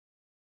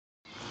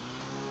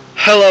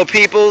Hello,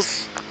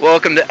 peoples.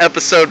 Welcome to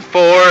episode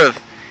 4 of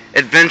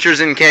Adventures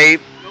in Cape.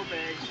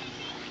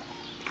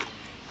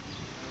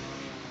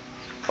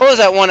 What was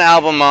that one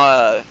album?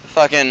 What?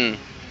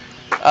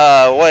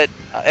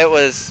 It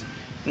was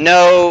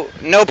no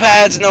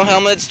pads, no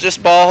helmets,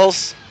 just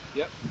balls.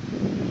 Yep.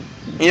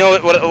 You know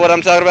what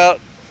I'm talking about?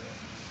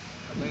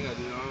 I think I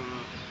do. I don't know.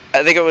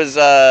 I think it was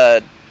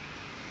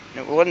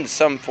it wasn't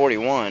Sum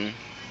 41.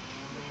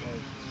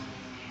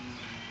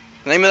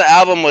 The name of the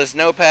album was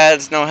No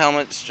Pads, No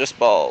Helmets, Just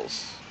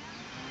Balls.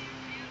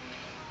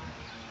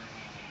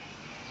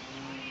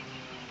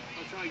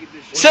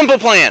 Simple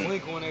Plan.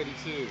 Blink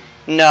 182.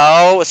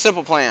 No, a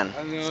Simple Plan.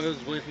 I know it was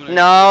Blink 182.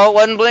 No, it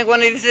wasn't Blink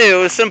 182.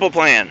 It was Simple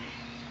Plan.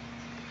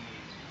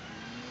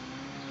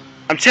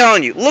 I'm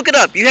telling you, look it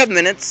up. You have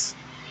minutes.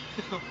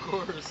 Of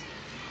course.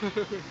 I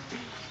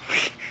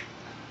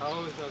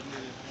always have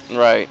minutes.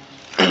 Right.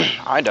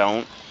 I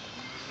don't.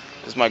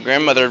 Because my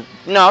grandmother...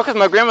 No, because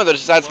my grandmother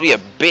decides to be a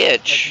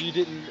bitch.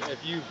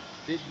 If you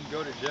didn't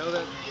go to jail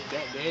that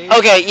day?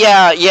 Okay,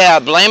 yeah,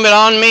 blame it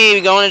on me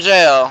going to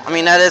jail. I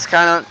mean, that is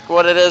kind of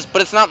what it is.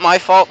 But it's not my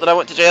fault that I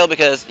went to jail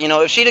because,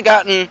 if she'd have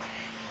gotten...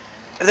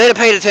 If they'd have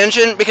paid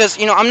attention, because,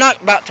 I'm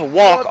not about to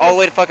walk all the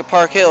way to fucking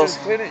Park Hills.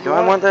 Do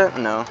I want that?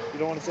 No. You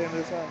don't want to stand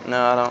this side?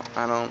 No,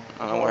 I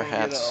don't wear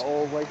hats. Get an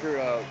old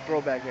Laker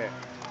throwback hat.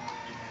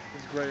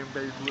 It's gray and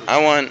beige blue.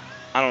 I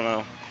don't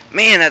know.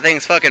 Man, that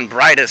thing's fucking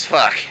bright as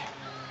fuck.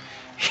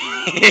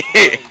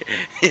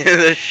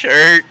 The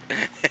shirt.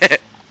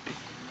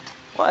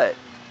 What?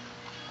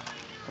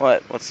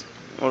 What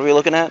are we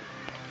looking at?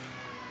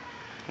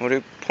 What are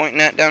we pointing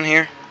at down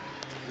here?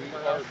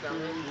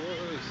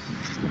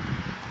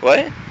 What?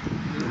 Just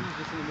in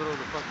the middle of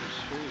the fucking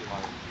street,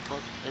 like,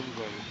 fuck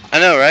everybody. I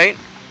know, right?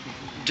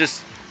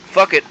 Just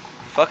fuck it.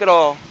 Fuck it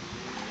all.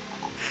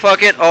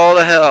 Fuck it all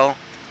to hell.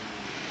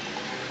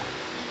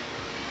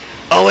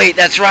 Oh wait,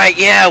 that's right.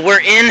 Yeah, we're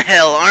in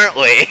hell, aren't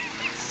we?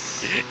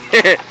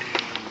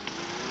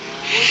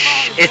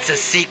 It's a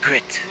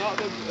secret.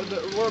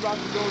 We're about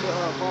to go to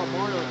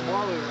Mario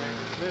Land in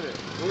a minute.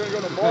 We're going to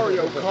go to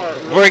Mario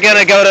Kart. We're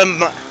gonna go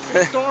to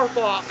Star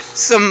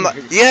Fox.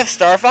 You have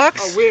Star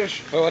Fox? I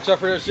wish. Oh, watch out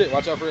for that shit.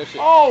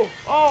 Oh.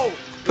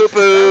 Poo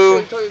poo.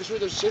 Actually, to tell you the truth,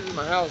 there's shit in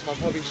my house. My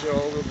puppy shit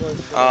all over the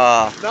place.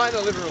 Not in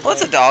the living room. Well,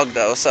 it's a dog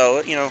though,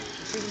 so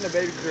She's in the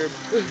baby crib.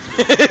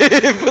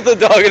 Put the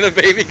dog in the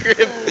baby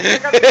crib. I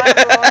got the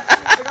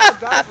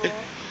diaper on.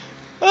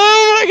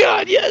 Oh my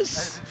God,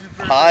 yes.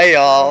 Hi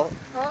y'all.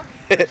 Huh?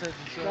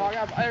 No, I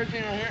got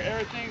everything right here.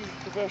 Everything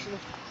professional.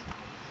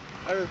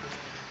 Everything.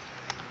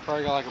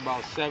 Probably got like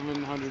about $700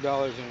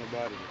 in your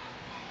body.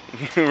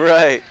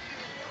 Right.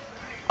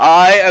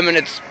 I am an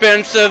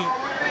expensive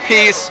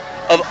piece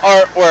of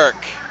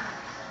artwork.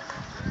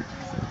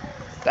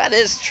 That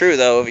is true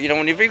though.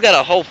 When you've got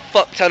a whole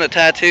fuck ton of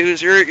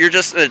tattoos, you're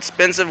just an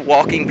expensive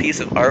walking piece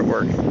of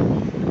artwork.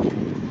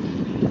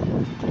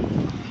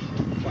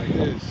 Like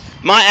this.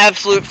 My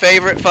absolute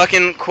favorite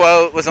fucking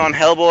quote was on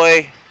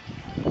Hellboy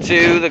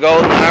 2, The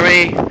Golden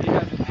Army. He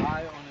has an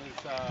eye on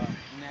his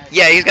neck.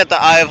 Yeah, he's got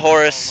the Eye of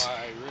Horus. Oh,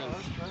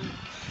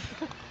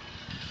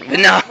 But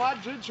no. My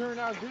did turn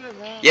out good,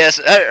 man. Yes,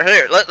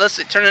 here, let's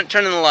see, turn in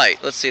the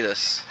light. Let's see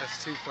this.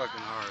 That's too fucking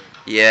hard.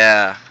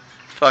 Yeah.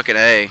 Fucking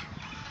A.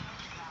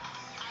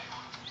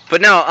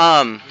 But no,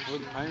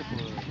 What's painful?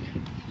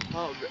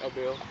 Oh, a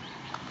bill.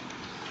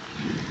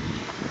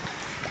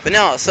 But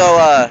no,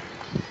 so,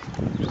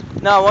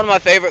 no, one of my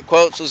favorite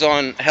quotes was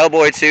on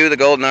Hellboy 2, The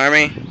Golden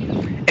Army.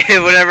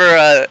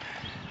 Whenever,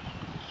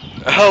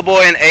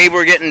 Hellboy and Abe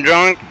were getting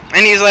drunk,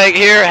 and he's like,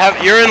 here,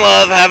 you're in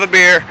love, have a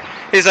beer.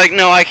 He's like,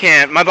 no, I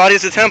can't. My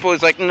body's a temple.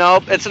 He's like,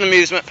 nope, it's an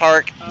amusement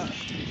park.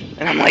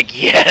 And I'm like,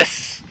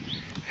 yes.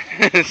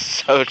 It's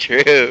so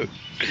true.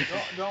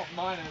 Don't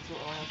mind it. It's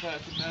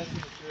a mess in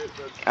the shit,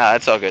 but...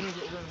 It's all good. We're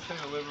going to stay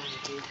in the living room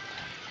too.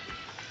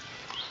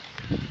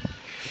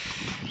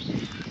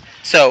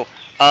 So,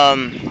 I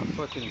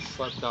fucking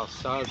slept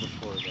outside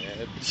before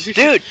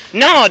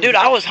that. dude,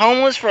 I was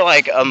homeless for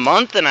like a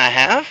month and a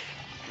half.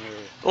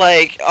 Yeah.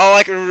 Like, all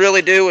I could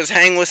really do was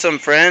hang with some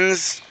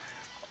friends,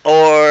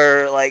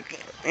 or like,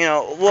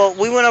 well,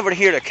 we went over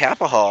here to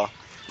Kappahaw,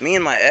 me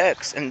and my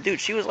ex, and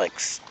dude, she was like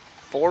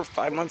 4 or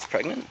 5 months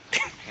pregnant.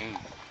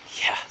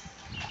 Yeah.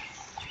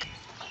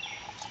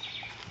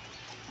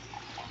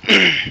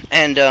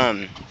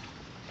 And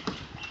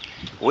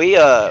we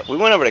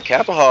went over to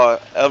Kappahaw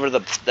over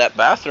that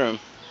bathroom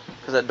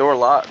because that door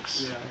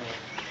locks.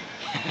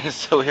 Yeah.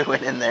 So we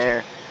went in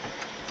there.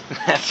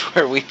 That's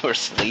where we were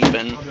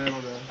sleeping. My bad.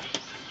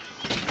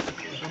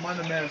 Don't mind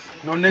the mess.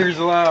 No niggers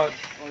allowed.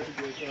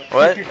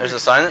 What? There's a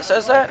sign that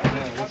says that?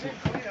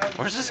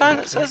 Where's the sign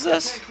that says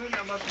this?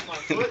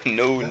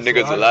 No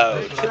niggas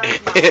allowed.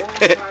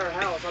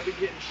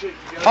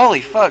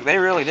 Holy fuck, they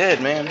really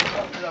did, man.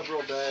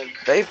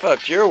 They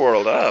fucked your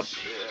world up.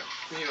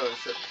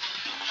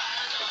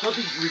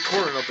 Nothing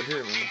recording up in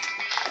here, man.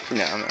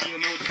 No, I'm not.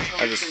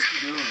 I just...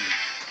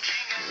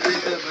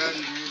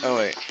 Oh,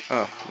 wait.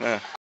 Oh, no.